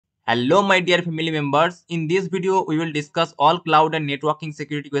Hello my dear family members, in this video we will discuss all cloud and networking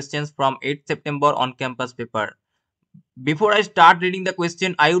security questions from 8th September on campus paper. Before I start reading the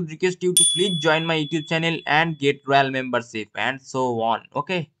question, I would request you to please join my YouTube channel and get royal membership and so on.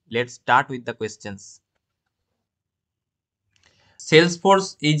 Okay, let's start with the questions.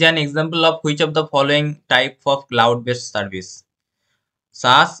 Salesforce is an example of which of the following type of cloud-based service?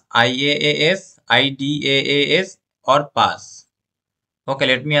 SaaS, IaaS, IDaaS or PaaS? Okay,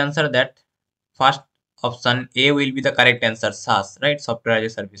 let me answer that. First option A will be the correct answer, SaaS, right? Software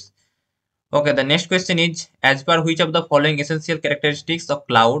as a service. Okay, the next question is, as per which of the following essential characteristics of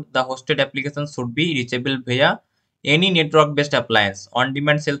cloud, the hosted application should be reachable via any network-based appliance,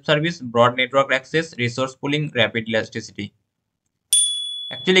 on-demand self-service, broad network access, resource pooling, rapid elasticity.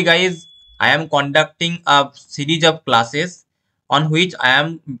 Actually, guys, I am conducting a series of classes on which I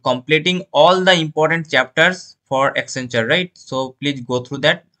am completing all the important chapters for Accenture, right? So please go through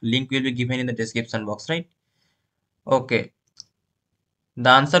that. Link will be given in the description box, right? Okay. The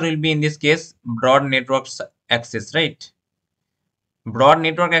answer will be in this case broad network access, right? Broad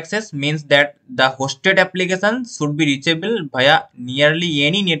network access means that the hosted application should be reachable via nearly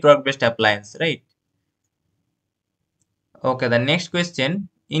any network-based appliance, right? Okay, the next question.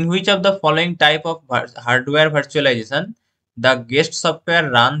 In which of the following type of hardware virtualization the guest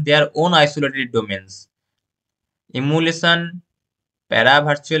software run their own isolated domains? Emulation,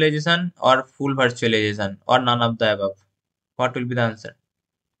 para-virtualization or full virtualization or none of the above? What will be the answer?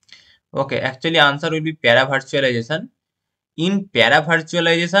 Okay, actually answer will be para-virtualization. In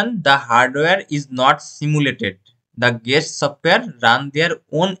para-virtualization, the hardware is not simulated. The guest software run their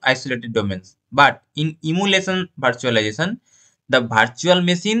own isolated domains. But in emulation virtualization, the virtual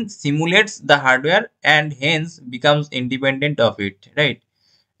machine simulates the hardware and hence becomes independent of it, right?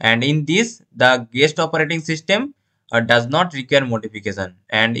 And in this, the guest operating system does not require modification.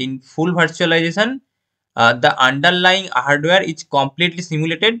 And in full virtualization, the underlying hardware is completely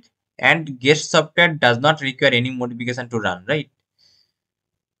simulated and guest software does not require any modification to run, right?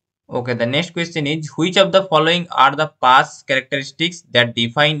 Okay, the next question is, which of the following are the PaaS characteristics that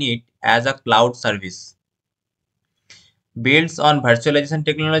define it as a cloud service? Builds on virtualization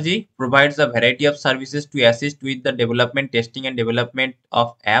technology, provides a variety of services to assist with the development, testing and development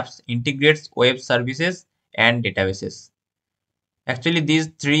of apps, integrates web services and databases. Actually, these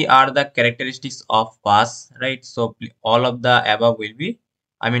three are the characteristics of PaaS, right? So all of the above will be,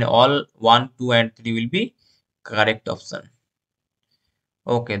 all 1, 2 and 3 will be correct option.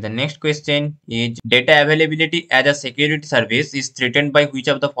 Okay, the next question is, data availability as a security service is threatened by which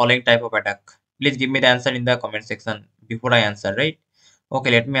of the following type of attack? Please give me the answer in the comment section before I answer, right?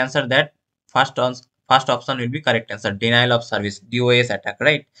 Okay, let me answer that. First option will be correct answer, denial of service, DOS attack,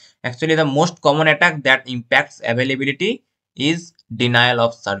 right? Actually, the most common attack that impacts availability is denial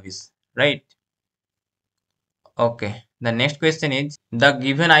of service, right? Okay, the next question is, the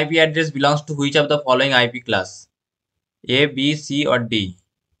given IP address belongs to which of the following IP class? A, B, C or D?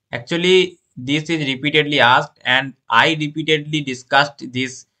 Actually, this is repeatedly asked and I repeatedly discussed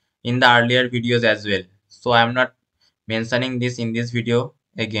this in the earlier videos as well. So I am not mentioning this in this video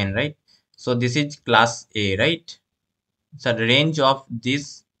again, right? So this is class A, right? So the range of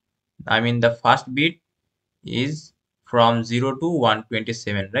this, the first bit is from 0 to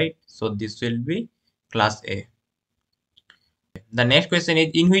 127, right? So this will be class A. The next question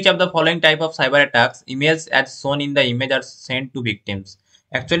is, in which of the following type of cyber attacks emails as shown in the image are sent to victims?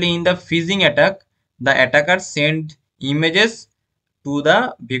 Actually, in the phishing attack, the attackers send images to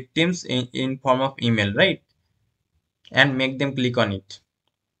the victims in form of email, right? And make them click on it.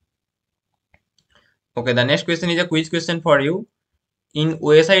 Okay, the next question is a quiz question for you. In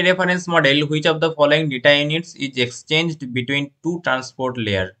OSI reference model, which of the following data units is exchanged between two transport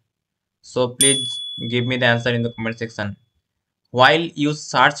layers? So please give me the answer in the comment section. While you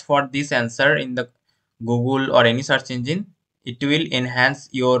search for this answer in the Google or any search engine, it will enhance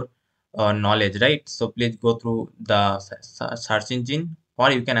your knowledge, right? So please go through the search engine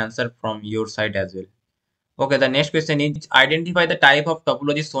or you can answer from your side as well. Okay, the next question is, identify the type of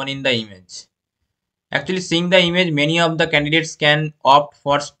topology shown in the image. Actually, seeing the image, many of the candidates can opt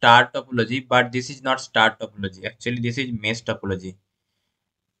for star topology, but this is not star topology. Actually, this is mesh topology.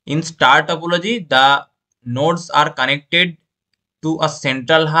 In star topology, the nodes are connected to a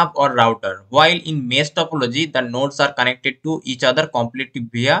central hub or router, while in mesh topology, the nodes are connected to each other completely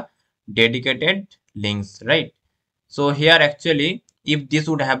via dedicated links, right? So here actually, if this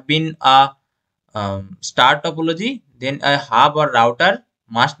would have been a star topology, then a hub or router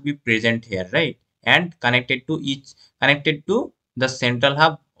must be present here, right? And connected to the central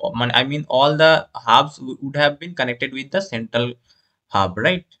hub. All the hubs would have been connected with the central hub,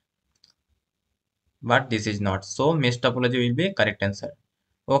 right? but this is not. So mesh topology will be a correct answer.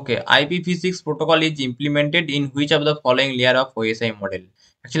 Okay, IPv6 protocol is implemented in which of the following layer of OSI model?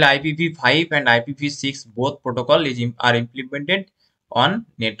 Actually, IPv5 and IPv6 both protocol are implemented on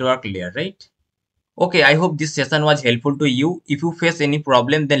network layer, right? Okay, I hope this session was helpful to you. If you face any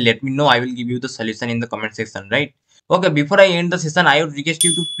problem, then let me know. I will give you the solution in the comment section, right? Okay, before I end the session, I would request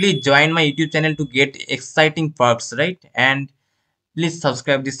you to please join my YouTube channel to get exciting perks, right? And please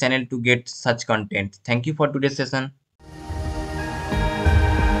subscribe this channel to get such content. Thank you for today's session.